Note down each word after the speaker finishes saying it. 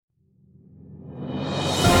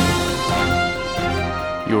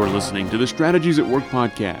You're listening to the Strategies at Work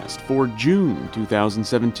podcast for June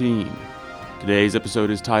 2017. Today's episode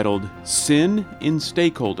is titled, Sin in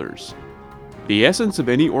Stakeholders. The essence of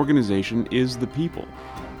any organization is the people.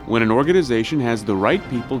 When an organization has the right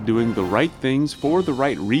people doing the right things for the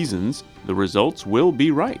right reasons, the results will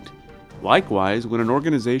be right. Likewise, when an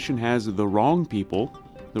organization has the wrong people,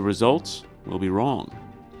 the results will be wrong.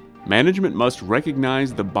 Management must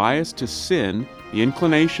recognize the bias to sin, the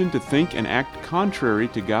inclination to think and act contrary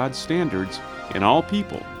to God's standards in all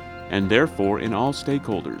people, and therefore in all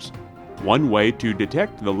stakeholders. One way to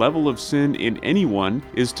detect the level of sin in anyone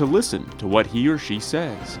is to listen to what he or she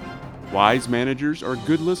says. Wise managers are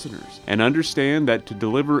good listeners and understand that to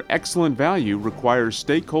deliver excellent value requires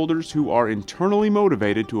stakeholders who are internally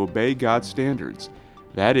motivated to obey God's standards.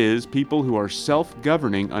 That is, people who are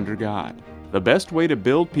self-governing under God. The best way to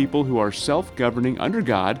build people who are self-governing under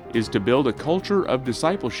God is to build a culture of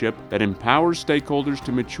discipleship that empowers stakeholders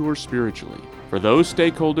to mature spiritually. For those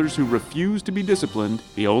stakeholders who refuse to be disciplined,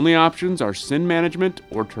 the only options are sin management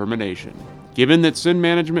or termination. Given that sin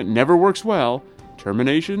management never works well,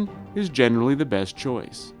 termination is generally the best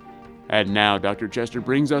choice. And now Dr. Chester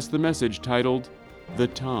brings us the message titled, The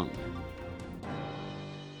Tongue.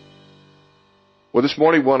 Well, this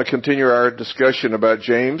morning we want to continue our discussion about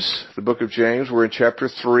James, the book of James. We're in chapter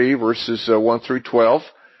 3, verses 1 through 12.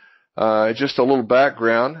 Just a little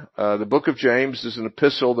background. The book of James is an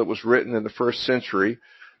epistle that was written in the first century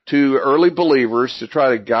to early believers to try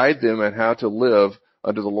to guide them in how to live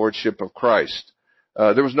under the lordship of Christ.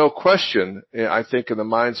 There was no question, I think, in the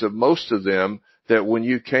minds of most of them that when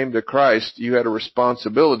you came to Christ, you had a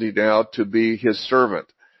responsibility now to be His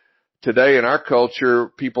servant. Today in our culture,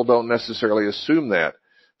 people don't necessarily assume that.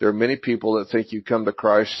 There are many people that think you come to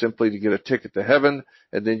Christ simply to get a ticket to heaven,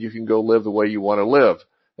 and then you can go live the way you want to live.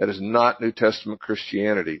 That is not New Testament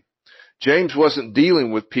Christianity. James wasn't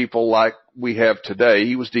dealing with people like we have today.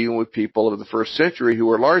 He was dealing with people of the first century who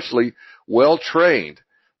were largely well-trained.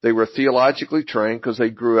 They were theologically trained because they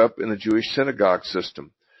grew up in the Jewish synagogue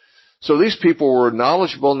system. So these people were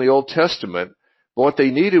knowledgeable in the Old Testament. But what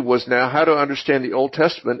they needed was now how to understand the Old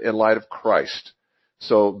Testament in light of Christ.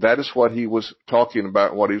 So that is what he was talking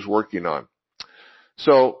about, what he was working on.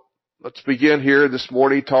 So let's begin here this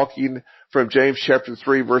morning talking from James chapter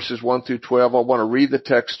 3, verses 1 through 12. I want to read the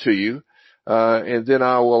text to you, and then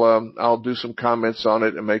I'll do some comments on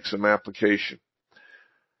it and make some application.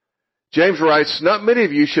 James writes, Not many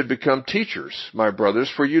of you should become teachers, my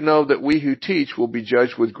brothers, for you know that we who teach will be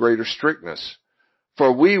judged with greater strictness.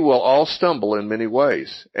 For we will all stumble in many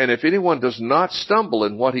ways. And if anyone does not stumble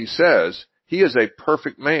in what he says, he is a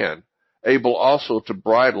perfect man, able also to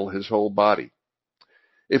bridle his whole body.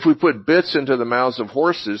 If we put bits into the mouths of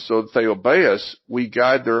horses so that they obey us, we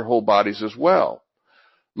guide their whole bodies as well.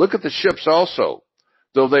 Look at the ships also.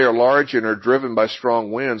 Though they are large and are driven by strong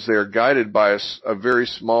winds, they are guided by a very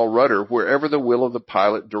small rudder wherever the will of the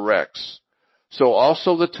pilot directs. So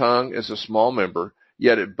also the tongue is a small member,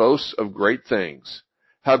 yet it boasts of great things.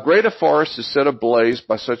 How great a forest is set ablaze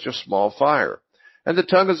by such a small fire. And the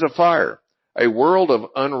tongue is a fire, a world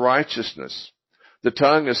of unrighteousness. The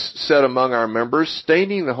tongue is set among our members,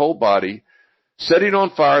 staining the whole body, setting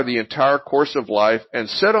on fire the entire course of life, and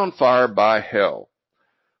set on fire by hell.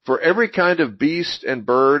 For every kind of beast and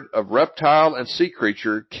bird, of reptile and sea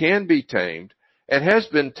creature can be tamed, and has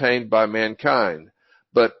been tamed by mankind,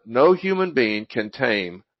 but no human being can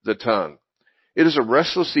tame the tongue. It is a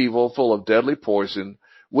restless evil full of deadly poison.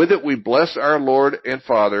 With it we bless our Lord and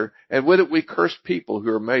Father, and with it we curse people who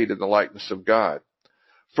are made in the likeness of God.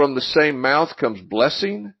 From the same mouth comes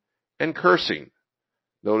blessing and cursing.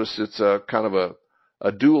 Notice it's a kind of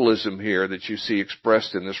a dualism here that you see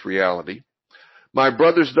expressed in this reality. My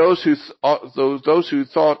brothers, those who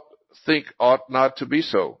think ought not to be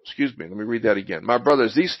so. Excuse me, let me read that again. My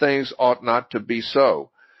brothers, these things ought not to be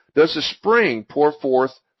so. Does a spring pour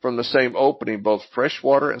forth from the same opening both fresh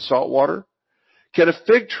water and salt water? Can a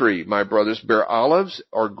fig tree, my brothers, bear olives,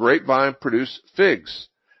 or grapevine produce figs?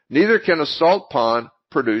 Neither can a salt pond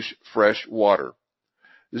produce fresh water.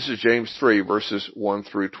 This is James 3, verses 1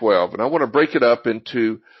 through 12. And I want to break it up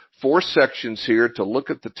into 4 sections here to look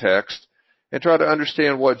at the text and try to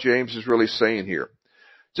understand what James is really saying here.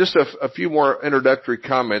 Just a few more introductory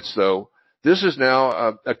comments, though. This is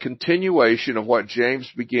now a continuation of what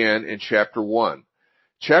James began in chapter 1.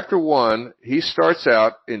 Chapter 1, he starts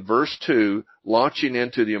out in verse 2, launching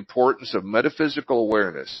into the importance of metaphysical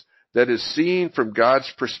awareness. That is, seeing from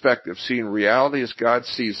God's perspective, seeing reality as God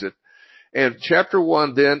sees it. And chapter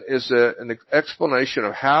 1 then is an explanation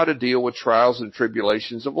of how to deal with trials and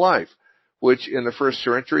tribulations of life, which in the first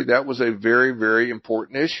century, that was a very, very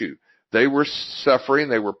important issue. They were suffering.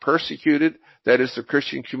 They were persecuted. That is, the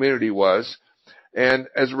Christian community was. And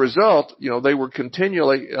as a result, they were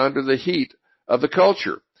continually under the heat of the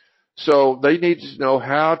culture. So they needed to know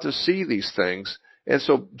how to see these things. And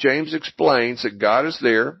so James explains that God is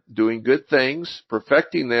there doing good things,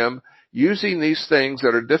 perfecting them, using these things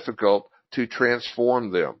that are difficult to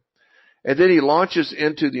transform them. And then he launches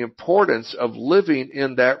into the importance of living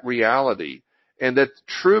in that reality, and that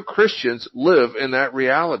true Christians live in that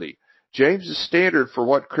reality. James's standard for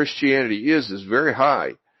what Christianity is very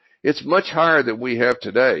high. It's much higher than we have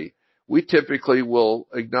today. We typically will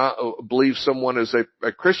believe someone is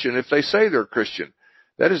a Christian if they say they're Christian.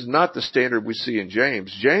 That is not the standard we see in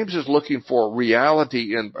James. James is looking for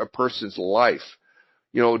reality in a person's life.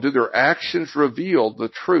 Do their actions reveal the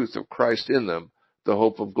truth of Christ in them, the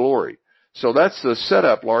hope of glory? So that's the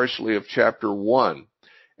setup largely of chapter 1.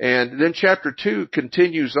 And then chapter 2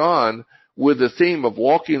 continues on with the theme of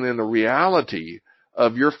walking in the reality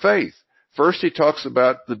of your faith. First, he talks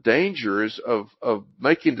about the dangers of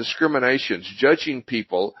making discriminations, judging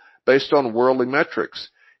people based on worldly metrics.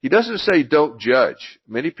 He doesn't say don't judge.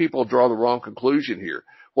 Many people draw the wrong conclusion here.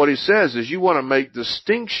 What he says is you want to make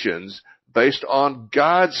distinctions based on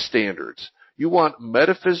God's standards. You want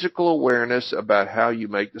metaphysical awareness about how you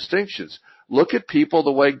make distinctions. Look at people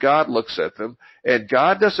the way God looks at them, and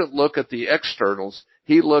God doesn't look at the externals.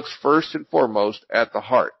 He looks first and foremost at the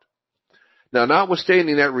heart. Now,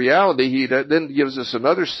 notwithstanding that reality, he then gives us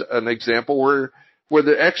an example where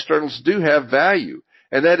the externals do have value,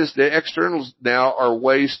 and that is the externals now are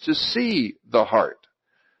ways to see the heart.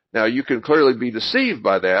 Now, you can clearly be deceived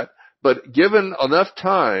by that, but given enough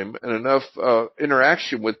time and enough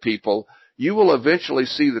interaction with people, you will eventually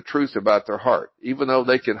see the truth about their heart, even though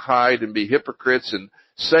they can hide and be hypocrites and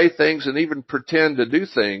say things and even pretend to do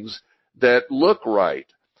things that look right.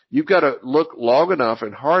 You've got to look long enough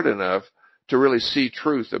and hard enough to really see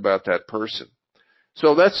truth about that person.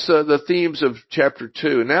 So that's the themes of chapter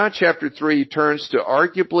 2. Now chapter 3 turns to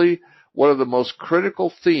arguably one of the most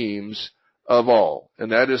critical themes of all,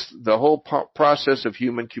 and that is the whole process of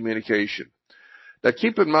human communication. Now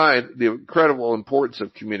keep in mind the incredible importance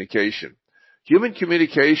of communication. Human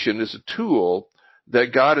communication is a tool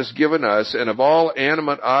that God has given us, and of all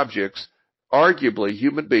animate objects, arguably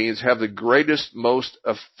human beings have the greatest, most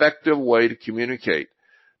effective way to communicate.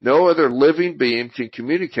 No other living being can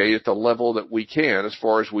communicate at the level that we can, as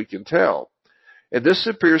far as we can tell. And this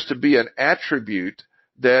appears to be an attribute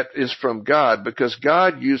that is from God, because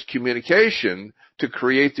God used communication to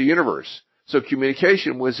create the universe. So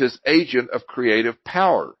communication was his agent of creative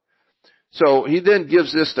power. So he then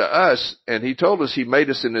gives this to us, and he told us he made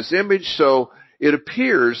us in his image, so it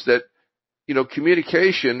appears that,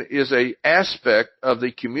 communication is an aspect of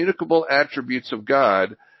the communicable attributes of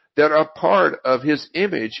God that are part of his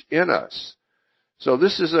image in us. So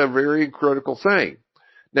this is a very critical thing.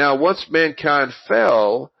 Now, once mankind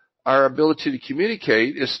fell, our ability to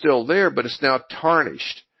communicate is still there, but it's now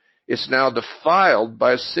tarnished. It's now defiled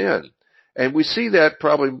by sin. And we see that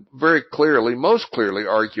probably very clearly, most clearly,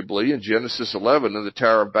 arguably, in Genesis 11 in the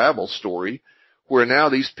Tower of Babel story, where now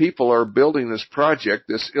these people are building this project,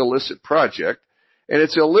 this illicit project. And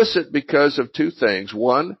it's illicit because of two things.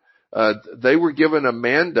 One, they were given a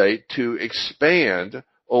mandate to expand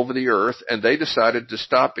over the earth, and they decided to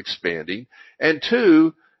stop expanding. And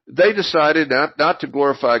two, they decided not to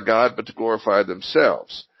glorify God, but to glorify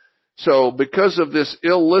themselves. So because of this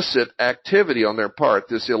illicit activity on their part,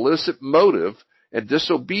 this illicit motive and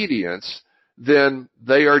disobedience, then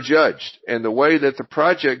they are judged. And the way that the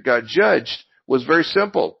project got judged was very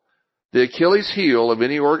simple. The Achilles heel of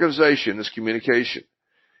any organization is communication.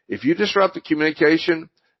 If you disrupt the communication,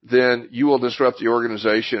 then you will disrupt the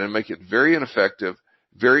organization and make it very ineffective,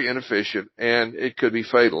 very inefficient, and it could be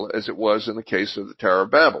fatal, as it was in the case of the Tower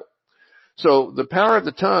of Babel. So the power of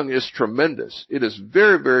the tongue is tremendous. It is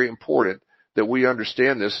very, very important that we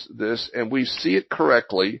understand this, and we see it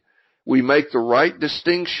correctly. We make the right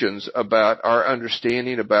distinctions about our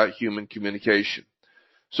understanding about human communication.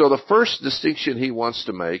 So the first distinction he wants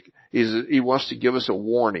to make is that he wants to give us a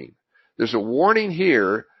warning. There's a warning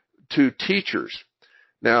here to teachers.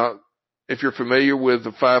 Now, if you're familiar with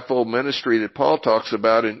the fivefold ministry that Paul talks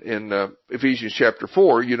about in Ephesians chapter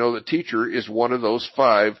 4, you know the teacher is one of those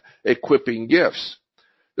 5 equipping gifts.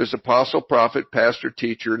 There's apostle, prophet, pastor,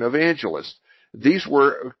 teacher, and evangelist. These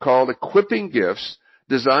were called equipping gifts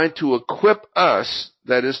designed to equip us,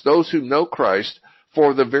 that is, those who know Christ,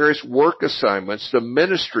 for the various work assignments, the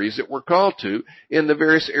ministries that we're called to in the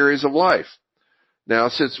various areas of life. Now,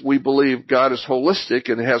 since we believe God is holistic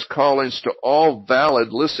and has callings to all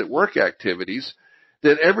valid, licit work activities,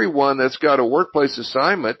 then everyone that's got a workplace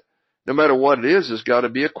assignment no matter what it is, has got to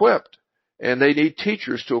be equipped. And they need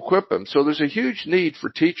teachers to equip them. So there's a huge need for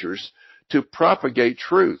teachers to propagate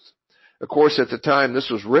truth. Of course, at the time this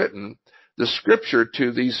was written, the scripture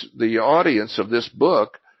to the audience of this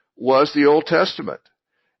book was the Old Testament.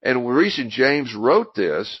 And the reason James wrote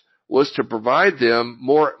this was to provide them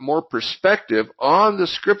more perspective on the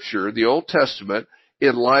scripture, the Old Testament,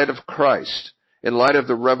 in light of Christ, in light of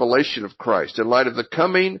the revelation of Christ, in light of the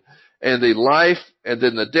coming and the life and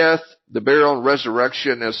then the death, the burial and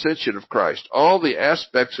resurrection and ascension of Christ. All the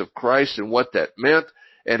aspects of Christ and what that meant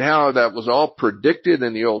and how that was all predicted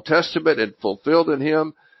in the Old Testament and fulfilled in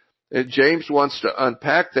him. And James wants to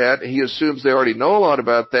unpack that. He assumes they already know a lot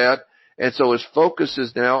about that. And so his focus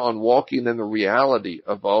is now on walking in the reality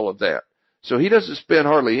of all of that. So he doesn't spend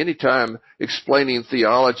hardly any time explaining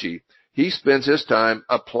theology. He spends his time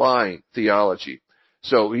applying theology.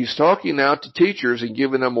 So he's talking now to teachers and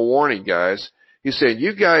giving them a warning, guys. He's saying,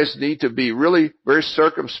 you guys need to be really very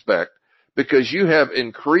circumspect because you have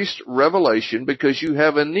increased revelation, because you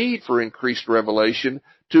have a need for increased revelation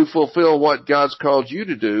to fulfill what God's called you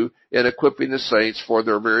to do in equipping the saints for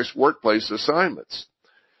their various workplace assignments.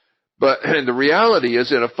 But and the reality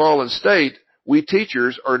is, in a fallen state, we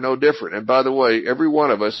teachers are no different. And by the way, every one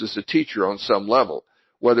of us is a teacher on some level,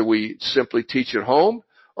 whether we simply teach at home,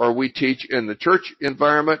 or we teach in the church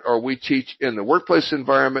environment, or we teach in the workplace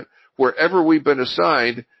environment. Wherever we've been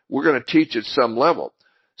assigned, we're going to teach at some level.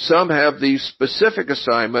 Some have the specific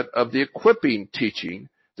assignment of the equipping teaching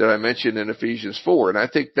that I mentioned in Ephesians 4, and I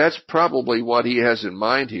think that's probably what he has in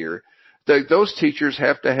mind here. That those teachers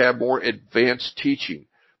have to have more advanced teaching,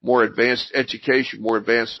 more advanced education, more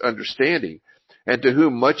advanced understanding. And to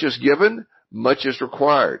whom much is given, much is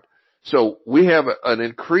required. So we have an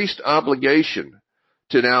increased obligation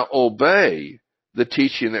to now obey the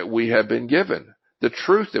teaching that we have been given, the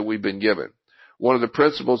truth that we've been given. One of the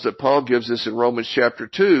principles that Paul gives us in Romans chapter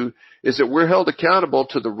 2 is that we're held accountable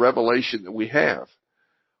to the revelation that we have.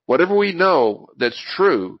 Whatever we know that's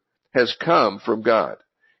true has come from God,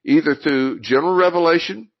 either through general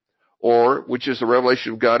revelation, or which is the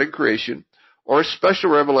revelation of God in creation, or special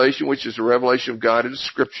revelation, which is the revelation of God in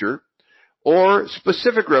Scripture, or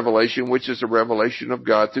specific revelation, which is a revelation of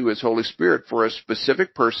God through His Holy Spirit for a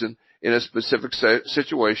specific person in a specific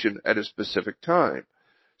situation at a specific time.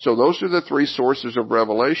 So those are the three sources of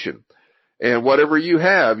revelation. And whatever you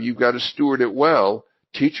have, you've got to steward it well.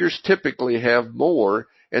 Teachers typically have more,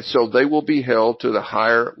 and so they will be held to the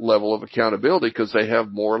higher level of accountability because they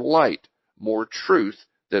have more light, more truth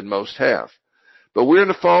than most have. But we're in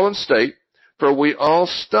a fallen state, for we all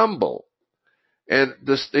stumble. And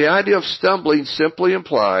the idea of stumbling simply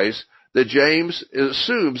implies that James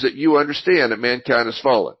assumes that you understand that mankind has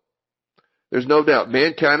fallen. There's no doubt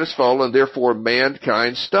mankind has fallen, therefore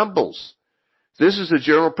mankind stumbles. This is the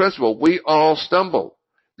general principle. We all stumble.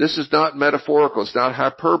 This is not metaphorical. It's not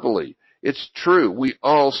hyperbole. It's true. We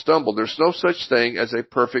all stumble. There's no such thing as a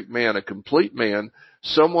perfect man, a complete man,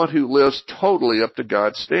 someone who lives totally up to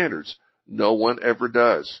God's standards. No one ever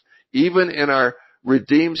does. Even in our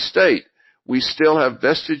redeemed state, we still have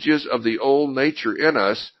vestiges of the old nature in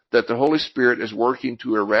us that the Holy Spirit is working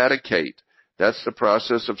to eradicate. That's the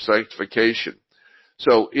process of sanctification.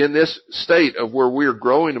 So in this state of where we're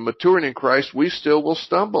growing and maturing in Christ, we still will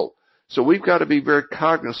stumble. So we've got to be very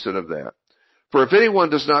cognizant of that. For if anyone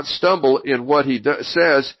does not stumble in what he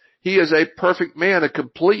says, he is a perfect man, a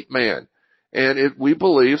complete man. And we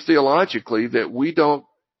believe theologically that we don't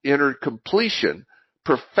enter completion,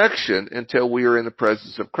 perfection, until we are in the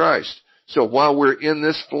presence of Christ. So while we're in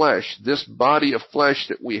this flesh, this body of flesh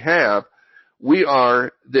that we have, we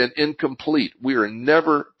are then incomplete. We are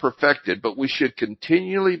never perfected, but we should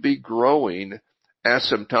continually be growing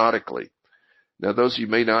asymptotically. Now, those of you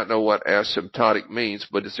may not know what asymptotic means,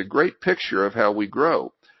 but it's a great picture of how we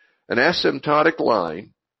grow. An asymptotic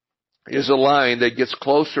line is a line that gets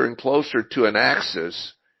closer and closer to an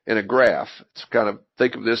axis in a graph. It's kind of,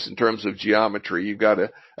 think of this in terms of geometry. You've got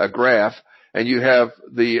a graph, and you have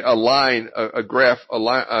a graph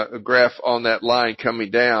on that line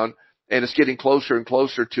coming down, and it's getting closer and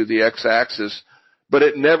closer to the x-axis, but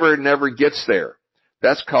it never gets there.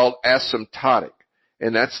 That's called asymptotic,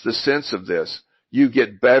 and that's the sense of this. You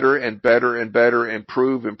get better and better and better,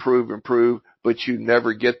 improve, but you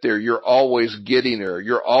never get there. You're always getting there.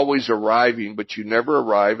 You're always arriving, but you never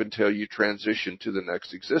arrive until you transition to the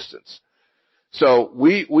next existence. So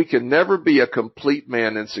we can never be a complete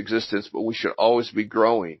man in this existence, but we should always be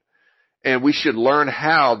growing. And we should learn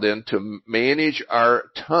how then to manage our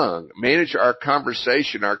tongue, manage our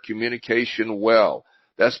conversation, our communication well.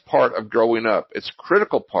 That's part of growing up. It's a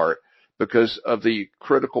critical part because of the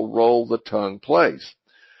critical role the tongue plays.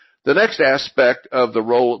 The next aspect of the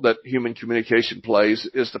role that human communication plays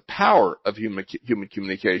is the power of human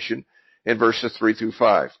communication in verses 3 through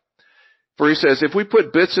 5. For he says, if we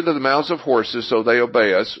put bits into the mouths of horses so they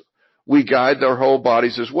obey us, we guide their whole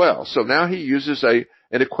bodies as well. So now he uses an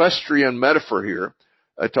equestrian metaphor here.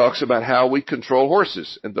 It talks about how we control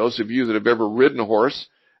horses. And those of you that have ever ridden a horse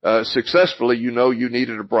successfully, you know you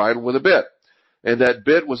needed a bridle with a bit. And that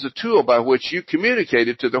bit was a tool by which you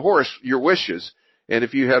communicated to the horse your wishes. And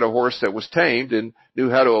if you had a horse that was tamed and knew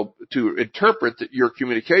how to interpret your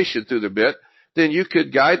communication through the bit, then you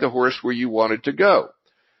could guide the horse where you wanted to go.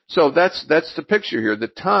 So that's the picture here. The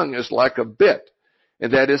tongue is like a bit,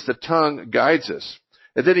 and that is the tongue guides us.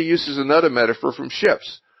 And then he uses another metaphor from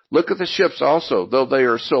ships. Look at the ships also. Though they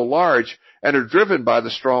are so large and are driven by the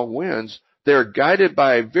strong winds, they are guided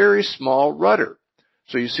by a very small rudder.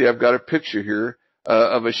 So you see I've got a picture here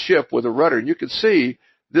of a ship with a rudder. And you can see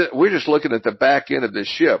that we're just looking at the back end of this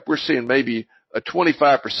ship. We're seeing maybe a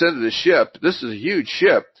 25% of the ship. This is a huge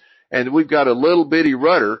ship, and we've got a little bitty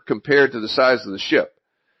rudder compared to the size of the ship.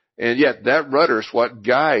 And yet that rudder is what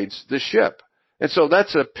guides the ship. And so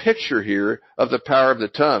that's a picture here of the power of the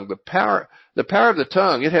tongue. The power of the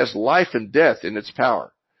tongue, it has life and death in its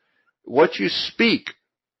power. What you speak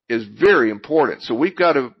is very important. So we've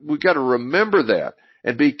got to remember that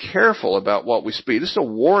and be careful about what we speak. This is a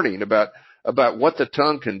warning about what the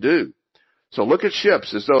tongue can do. So look at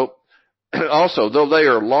ships as though also, though they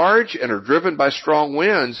are large and are driven by strong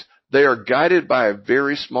winds, they are guided by a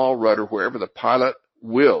very small rudder wherever the pilot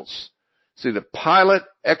wills. See, the pilot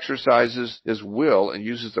exercises his will and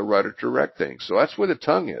uses the rudder to direct things. So that's where the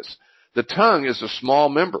tongue is. The tongue is a small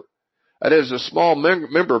member. It is a small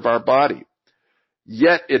member of our body.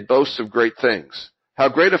 Yet it boasts of great things. How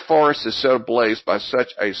great a forest is set ablaze by such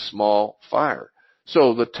a small fire.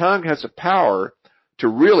 So the tongue has a power to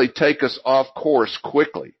really take us off course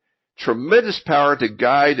quickly. Tremendous power to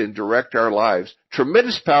guide and direct our lives.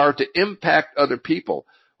 Tremendous power to impact other people.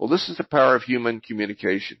 Well, this is the power of human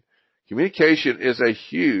communication. Communication is a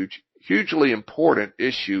hugely important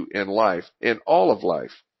issue in life, in all of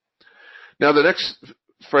life. Now, the next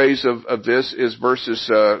phrase of this is verses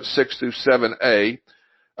 6 through 7a,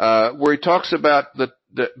 where he talks about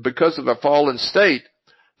because of a fallen state,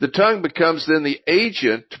 the tongue becomes then the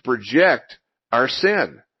agent to project our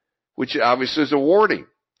sin, which obviously is a warning.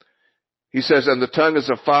 He says, and the tongue is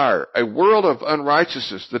a fire, a world of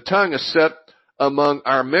unrighteousness. The tongue is set among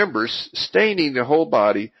our members, staining the whole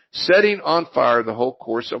body, setting on fire the whole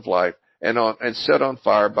course of life, and set on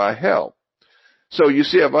fire by hell. So you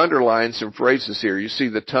see I've underlined some phrases here. You see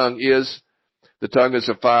the tongue is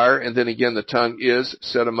a fire, and then again the tongue is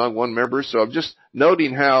set among one member. So I'm just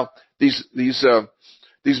noting how these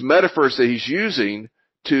metaphors that he's using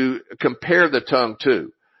to compare the tongue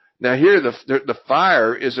to. Now here the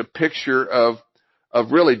fire is a picture of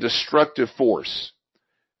really destructive force,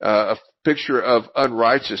 a picture of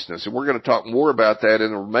unrighteousness, and we're going to talk more about that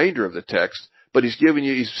in the remainder of the text. But he's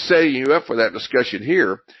setting you up for that discussion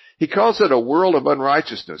here. He calls it a world of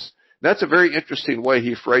unrighteousness. That's a very interesting way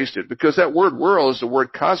he phrased it, because that word world is the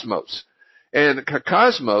word cosmos. And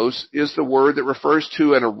cosmos is the word that refers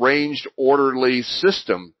to an arranged, orderly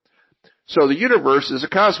system. So the universe is a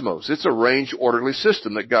cosmos. It's an arranged, orderly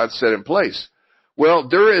system that God set in place. Well,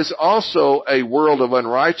 there is also a world of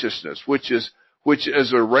unrighteousness, which is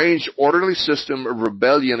an arranged, orderly system of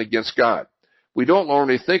rebellion against God. We don't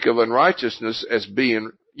normally think of unrighteousness as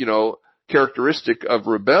being, characteristic of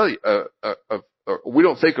rebellion. We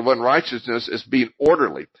don't think of unrighteousness as being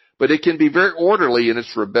orderly, but it can be very orderly in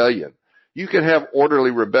its rebellion. You can have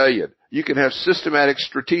orderly rebellion. You can have systematic,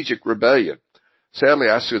 strategic rebellion. Sadly,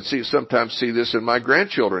 I sometimes see this in my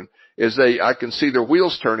grandchildren, I can see their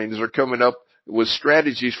wheels turning as they're coming up with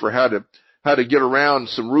strategies for how to get around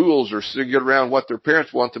some rules or to get around what their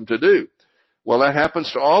parents want them to do. Well, that happens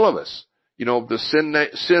to all of us.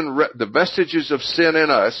 The vestiges of sin in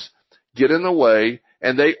us get in the way,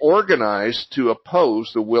 and they organize to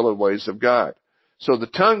oppose the will and ways of God. So the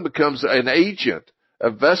tongue becomes an agent,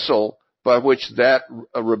 a vessel by which that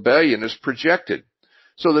rebellion is projected.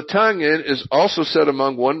 So the tongue is also set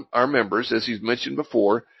among our members, as he's mentioned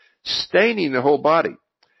before, staining the whole body.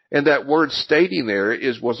 And that word staining there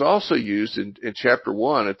was also used in chapter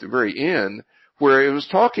 1 at the very end, where it was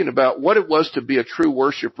talking about what it was to be a true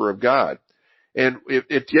worshiper of God. And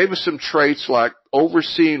it gave us some traits like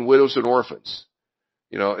overseeing widows and orphans.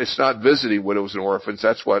 It's not visiting widows and orphans.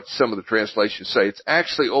 That's what some of the translations say. It's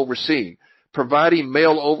actually overseeing, providing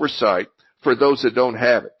male oversight for those that don't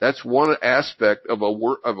have it. That's one aspect of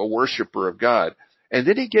a worshiper of God. And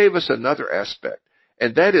then he gave us another aspect,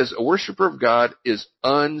 and that is a worshiper of God is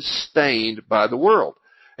unstained by the world.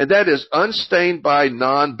 And that is unstained by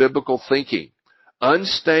non-biblical thinking,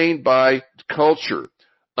 unstained by culture,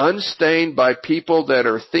 unstained by people that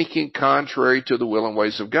are thinking contrary to the will and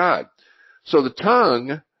ways of God. So the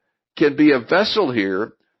tongue can be a vessel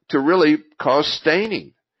here to really cause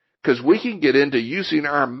staining, because we can get into using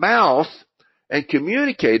our mouth and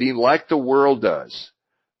communicating like the world does,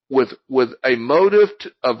 with a motive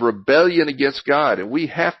of rebellion against God, and we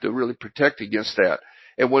have to really protect against that.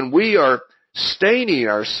 And when we are staining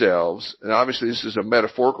ourselves, and obviously this is a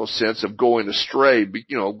metaphorical sense of going astray,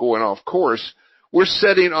 going off course, we're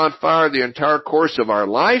setting on fire the entire course of our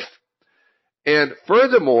life. And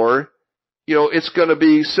furthermore, it's going to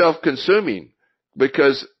be self-consuming,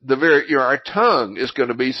 because our tongue is going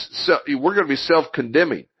to be, we're going to be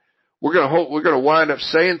self-condemning. We're going to wind up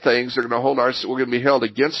saying things that are going to we're going to be held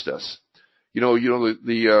against us.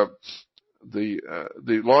 The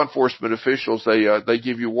law enforcement officials, they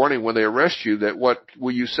give you warning when they arrest you that what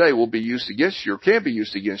will you say will be used against you or can be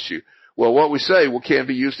used against you. Well, what we say can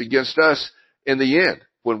be used against us in the end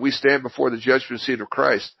when we stand before the judgment seat of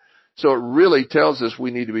Christ. So it really tells us we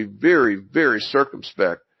need to be very, very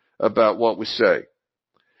circumspect about what we say.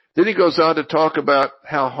 Then he goes on to talk about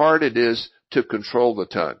how hard it is to control the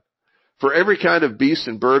tongue. For every kind of beast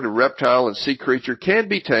and bird and reptile and sea creature can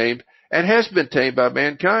be tamed and has been tamed by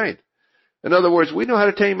mankind. In other words, we know how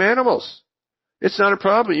to tame animals. It's not a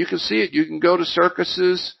problem. You can see it. You can go to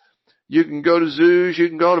circuses. You can go to zoos. You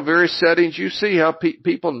can go to various settings. You see how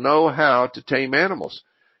people know how to tame animals.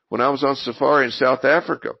 When I was on safari in South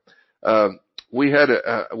Africa,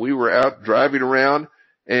 we were out driving around,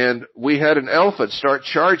 and we had an elephant start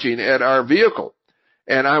charging at our vehicle.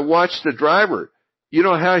 And I watched the driver. You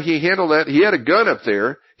know how he handled that? He had a gun up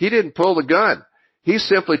there. He didn't pull the gun. He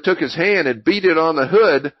simply took his hand and beat it on the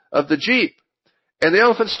hood of the Jeep. And the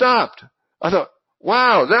elephant stopped. I thought,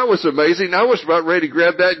 wow, that was amazing. I was about ready to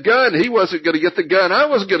grab that gun. He wasn't going to get the gun. I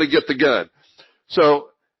was going to get the gun. So,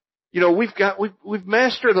 we've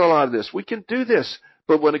mastered a lot of this. We can do this.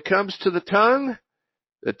 But when it comes to the tongue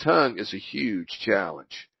is a huge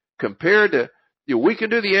challenge. Compared to, we can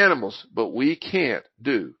do the animals, but we can't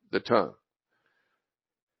do the tongue.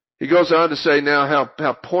 He goes on to say now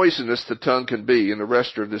how poisonous the tongue can be in the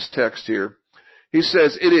rest of this text here. He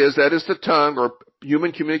says that is the tongue, or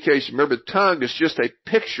human communication. Remember, the tongue is just a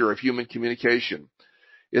picture of human communication.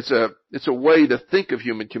 It's a way to think of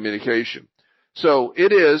human communication. So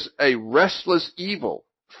it is a restless evil,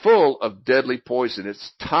 full of deadly poison.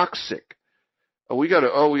 It's toxic. We got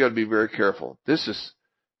to be very careful. This is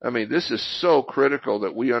so critical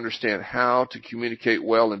that we understand how to communicate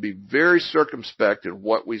well and be very circumspect in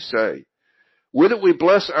what we say. With it we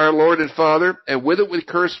bless our Lord and Father, and with it we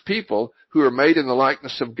curse people who are made in the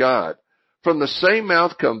likeness of God. From the same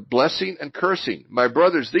mouth come blessing and cursing. My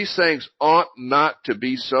brothers, these things ought not to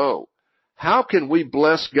be so. How can we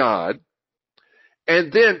bless God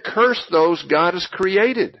and then curse those God has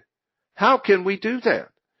created? How can we do that?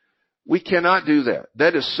 We cannot do that.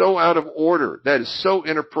 That is so out of order. That is so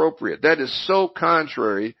inappropriate. That is so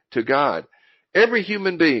contrary to God. Every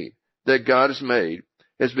human being that God has made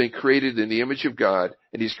has been created in the image of God,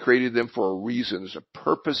 and He's created them for a reason. There's a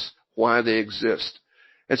purpose why they exist.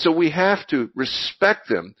 And so we have to respect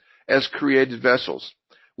them as created vessels.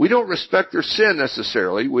 We don't respect their sin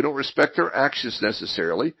necessarily. We don't respect their actions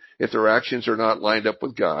necessarily if their actions are not lined up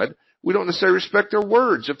with God. We don't necessarily respect their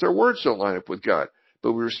words if their words don't line up with God.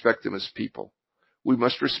 But we respect them as people. We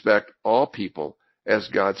must respect all people as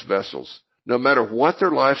God's vessels. No matter what their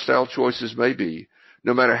lifestyle choices may be,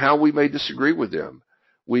 no matter how we may disagree with them,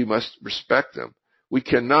 we must respect them. We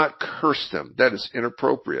cannot curse them. That is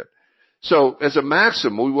inappropriate. So as a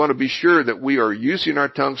maxim, we want to be sure that we are using our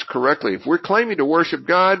tongues correctly. If we're claiming to worship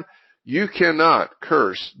God, you cannot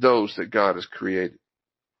curse those that God has created.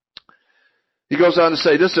 He goes on to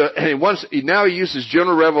say this, now he uses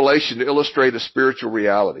general revelation to illustrate a spiritual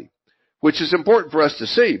reality, which is important for us to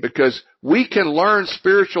see because we can learn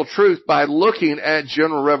spiritual truth by looking at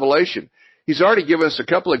general revelation. He's already given us a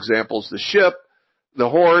couple examples, the ship, the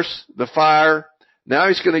horse, the fire. Now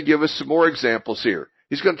he's going to give us some more examples here.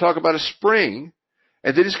 He's going to talk about a spring,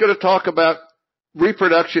 and then he's going to talk about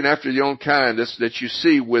reproduction after the own kind that you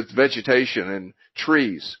see with vegetation and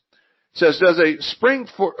trees. It says, does a spring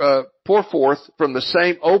pour forth from the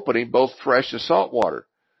same opening both fresh and salt water?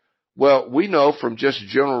 Well, we know from just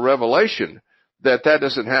general revelation that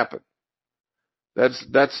doesn't happen.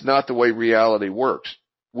 That's not the way reality works.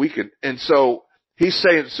 And so he's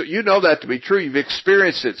saying, so you know that to be true. You've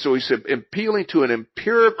experienced it. So he's appealing to an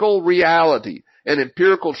empirical reality, an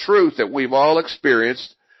empirical truth that we've all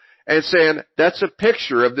experienced, and saying that's a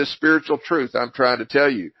picture of this spiritual truth I'm trying to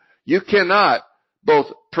tell you. You cannot both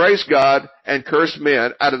praise God and curse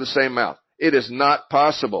men out of the same mouth. It is not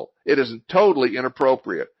possible. It is totally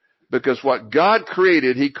inappropriate. Because what God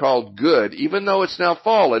created, He called good. Even though it's now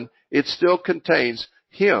fallen, it still contains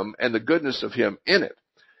Him and the goodness of Him in it.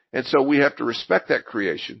 And so we have to respect that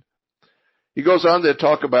creation. He goes on to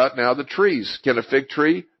talk about now the trees. Can a fig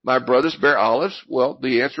tree, my brothers, bear olives? Well,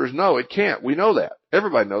 the answer is no, it can't. We know that.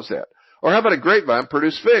 Everybody knows that. Or how about a grapevine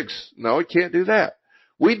produce figs? No, it can't do that.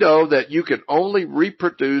 We know that you can only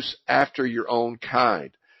reproduce after your own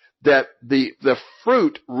kind. That the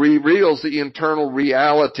fruit reveals the internal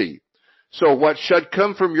reality. So what should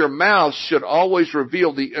come from your mouth should always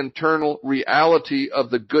reveal the internal reality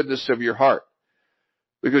of the goodness of your heart.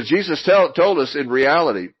 Because Jesus told us in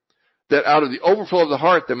reality that out of the overflow of the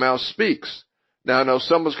heart, the mouth speaks. Now, I know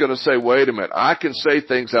someone's going to say, wait a minute, I can say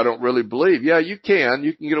things I don't really believe. Yeah, you can.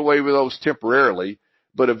 You can get away with those temporarily,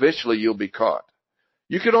 but eventually you'll be caught.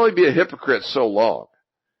 You can only be a hypocrite so long.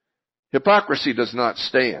 Hypocrisy does not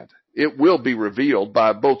stand. It will be revealed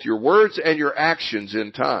by both your words and your actions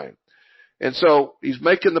in time. And so he's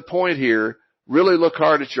making the point here, really look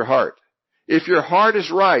hard at your heart. If your heart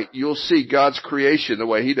is right, you'll see God's creation the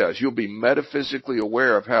way He does. You'll be metaphysically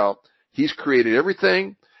aware of how He's created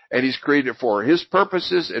everything, and He's created it for His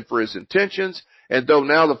purposes and for His intentions. And though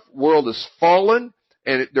now the world is fallen,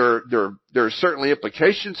 and there are certainly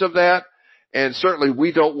implications of that, and certainly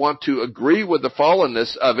we don't want to agree with the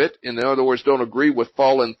fallenness of it, in other words, don't agree with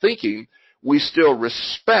fallen thinking, we still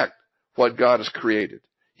respect what God has created.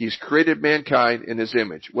 He's created mankind in His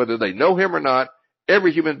image. Whether they know Him or not,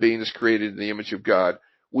 every human being is created in the image of God.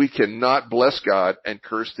 We cannot bless God and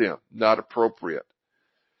curse them. Not appropriate.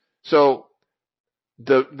 So,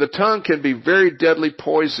 the tongue can be very deadly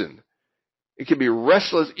poison. It can be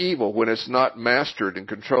restless evil when it's not mastered and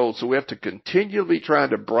controlled. So we have to continually try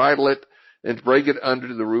to bridle it and bring it under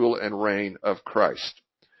the rule and reign of Christ.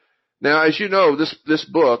 Now, as you know, this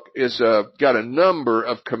book is got a number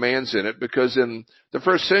of commands in it, because in the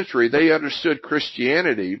first century they understood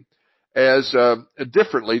Christianity as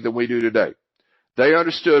differently than we do today. They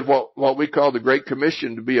understood what we call the Great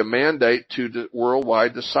Commission to be a mandate to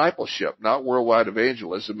worldwide discipleship, not worldwide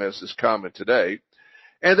evangelism as is common today.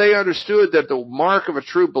 And they understood that the mark of a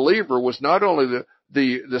true believer was not only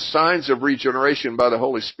the signs of regeneration by the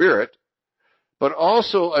Holy Spirit, but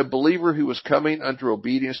also a believer who was coming under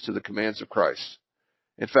obedience to the commands of Christ.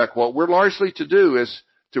 In fact, what we're largely to do is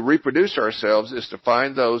to reproduce ourselves, is to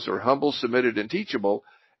find those who are humble, submitted, and teachable,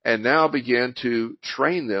 and now begin to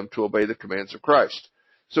train them to obey the commands of Christ.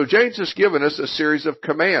 So James has given us a series of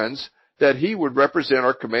commands that he would represent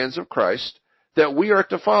our commands of Christ that we are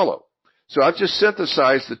to follow. So I've just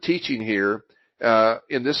synthesized the teaching here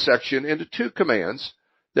in this section into 2 commands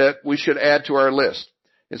that we should add to our list.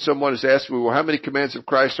 And someone has asked me, well, how many commands of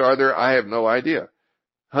Christ are there? I have no idea.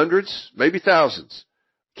 Hundreds, maybe thousands.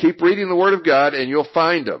 Keep reading the Word of God and you'll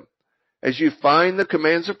find them. As you find the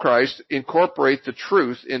commands of Christ, incorporate the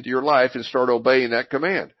truth into your life and start obeying that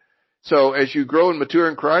command. So as you grow and mature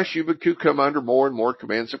in Christ, you come under more and more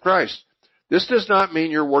commands of Christ. This does not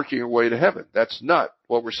mean you're working your way to heaven. That's not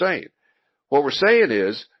what we're saying. What we're saying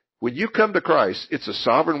is, when you come to Christ, it's a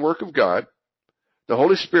sovereign work of God. The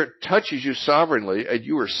Holy Spirit touches you sovereignly, and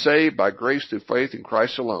you are saved by grace through faith in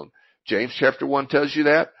Christ alone. James chapter 1 tells you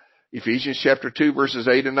that. Ephesians chapter 2 verses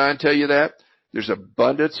 8 and 9 tell you that. There's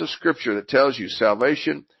abundance of scripture that tells you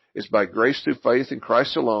salvation is by grace through faith in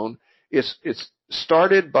Christ alone. It's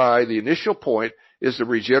started by the initial point is the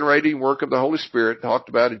regenerating work of the Holy Spirit talked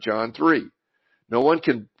about in John 3. No one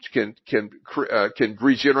can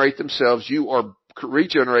regenerate themselves. You are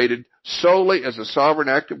regenerated solely as a sovereign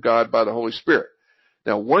act of God by the Holy Spirit.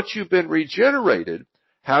 Now, once you've been regenerated,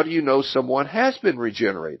 how do you know someone has been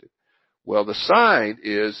regenerated? Well, the sign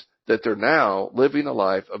is that they're now living a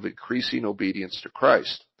life of increasing obedience to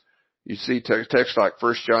Christ. You see texts like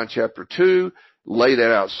 1 John chapter 2 lay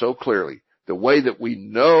that out so clearly. The way that we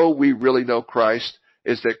know we really know Christ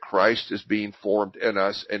is that Christ is being formed in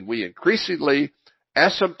us, and we increasingly,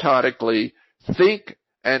 asymptotically think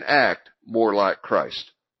and act more like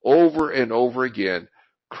Christ. Over and over again,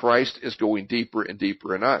 Christ is going deeper and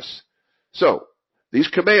deeper in us. So, these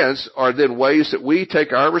commands are then ways that we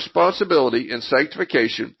take our responsibility in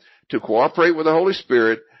sanctification to cooperate with the Holy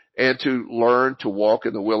Spirit and to learn to walk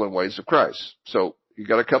in the will and ways of Christ. So, you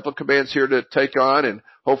got a couple of commands here to take on and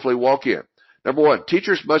hopefully walk in. Number 1,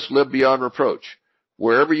 teachers must live beyond reproach.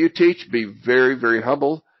 Wherever you teach, be very, very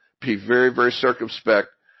humble. Be very, very circumspect.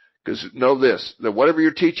 Because know this, that whatever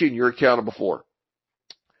you're teaching, you're accountable for.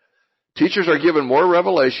 Teachers are given more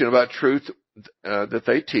revelation about truth that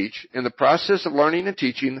they teach. In the process of learning and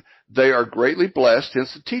teaching, they are greatly blessed.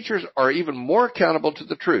 Hence, the teachers are even more accountable to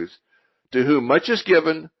the truth. To whom much is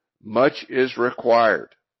given, much is required.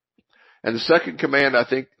 And the second command I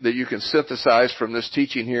think that you can synthesize from this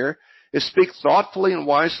teaching here is speak thoughtfully and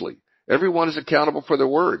wisely. Everyone is accountable for their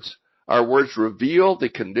words. Our words reveal the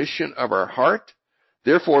condition of our heart.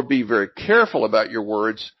 Therefore, be very careful about your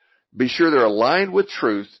words. Be sure they're aligned with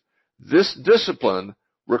truth. This discipline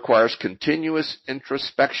requires continuous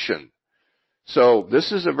introspection. So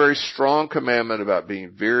this is a very strong commandment about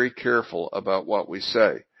being very careful about what we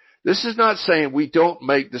say. This is not saying we don't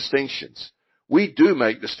make distinctions. We do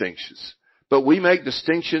make distinctions, but we make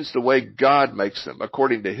distinctions the way God makes them,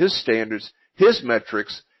 according to His standards, His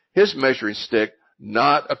metrics, His measuring stick,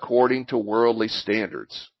 not according to worldly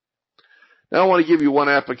standards. Now I want to give you one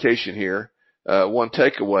application here, one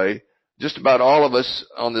takeaway. Just about all of us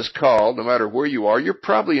on this call, no matter where you are, you're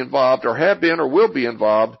probably involved or have been or will be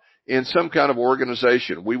involved in some kind of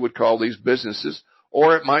organization. We would call these businesses,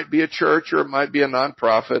 or it might be a church, or it might be a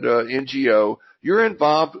nonprofit, NGO. You're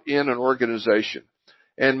involved in an organization.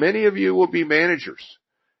 And many of you will be managers.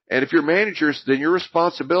 And if you're managers, then your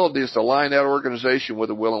responsibility is to align that organization with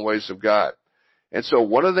the will and ways of God. And so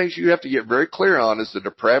one of the things you have to get very clear on is the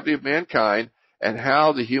depravity of mankind and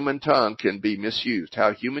how the human tongue can be misused,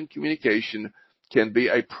 how human communication can be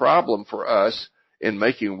a problem for us in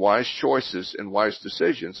making wise choices and wise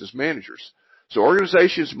decisions as managers. So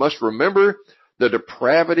organizations must remember the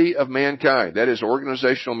depravity of mankind. That is,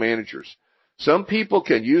 organizational managers. Some people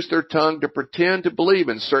can use their tongue to pretend to believe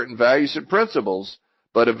in certain values and principles,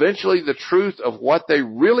 but eventually the truth of what they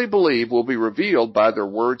really believe will be revealed by their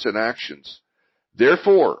words and actions.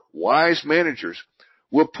 Therefore, wise managers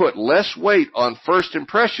will put less weight on first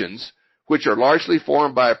impressions, which are largely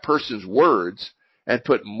formed by a person's words, and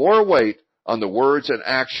put more weight on the words and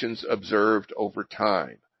actions observed over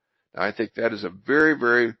time. Now, I think that is a very,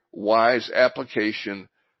 very wise application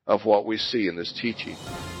of what we see in this teaching.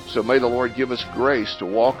 So may the Lord give us grace to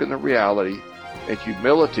walk in the reality and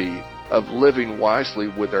humility of living wisely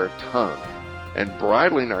with our tongue and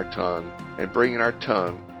bridling our tongue and bringing our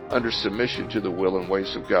tongue under submission to the will and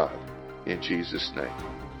ways of God. In Jesus' name,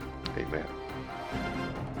 amen.